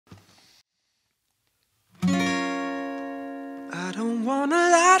I don't want a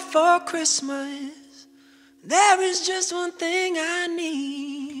lot for Christmas. There is just one thing I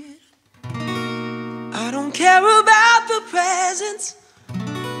need. I don't care about the presents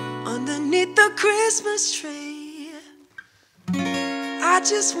underneath the Christmas tree. I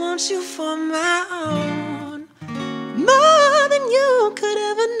just want you for my own, more than you could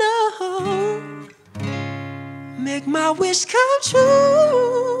ever know. Make my wish come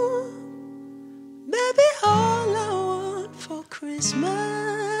true, baby, all I want for Christmas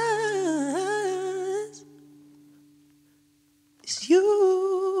is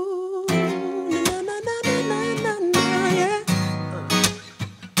you. Na, na, na, na, na, na, yeah.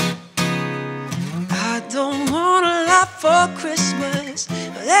 I don't want a lot for Christmas.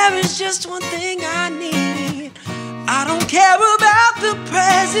 There is just one thing I need. I don't care about the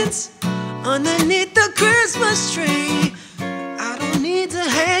presents underneath the Christmas tree. I don't need to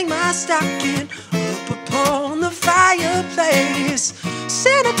hang my stocking up upon the fireplace.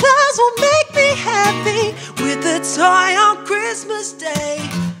 Santa Claus will make me happy with a toy on Christmas Day.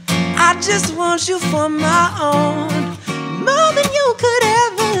 I just want you for my own, more than you could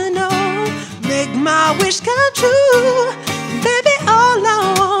ever know. Make my wish come true, baby, all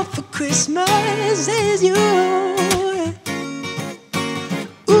I want for Christmas is you.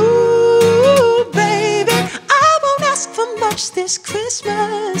 This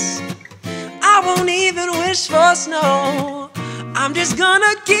Christmas, I won't even wish for snow. I'm just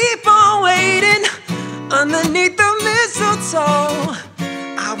gonna keep on waiting underneath the mistletoe.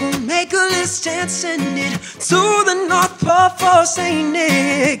 I will make a list and send it to the North Pole for Saint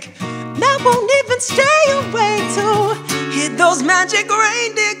Nick. And I won't even stay awake to hear those magic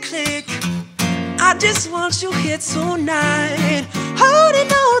reindeer click. I just want you here tonight,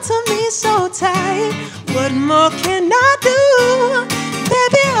 holding on to me so tight. What more can I do?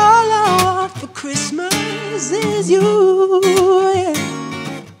 Baby, all I want for Christmas is you.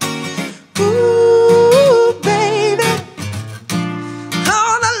 Ooh, baby,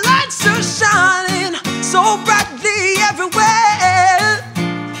 all the lights are shining so brightly everywhere,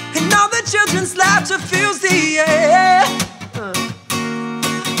 and all the children's laughter fills the air.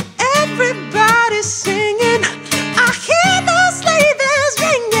 Everybody's singing, I hear those sleigh bells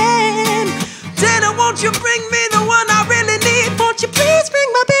ringing. Dinner, won't you bring me the one I really need? Won't you please bring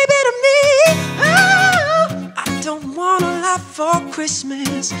my baby to me? Oh, I don't want a lot for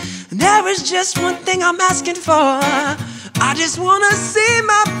Christmas. There is just one thing I'm asking for. I just want to see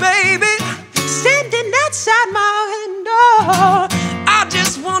my baby standing outside my window. I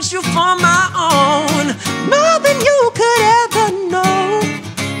just want you for my own, more than you could ever know.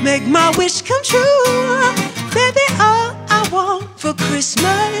 Make my wish come true, baby, all I want for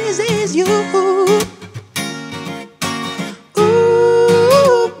Christmas is you.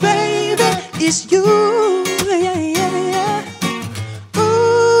 Ooh, baby, it's you, yeah, yeah, yeah.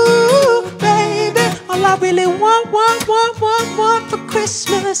 Ooh, baby, all I really want for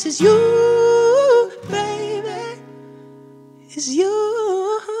Christmas is you, baby, is you.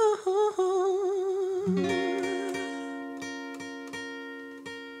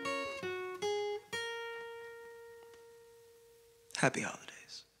 Happy holidays.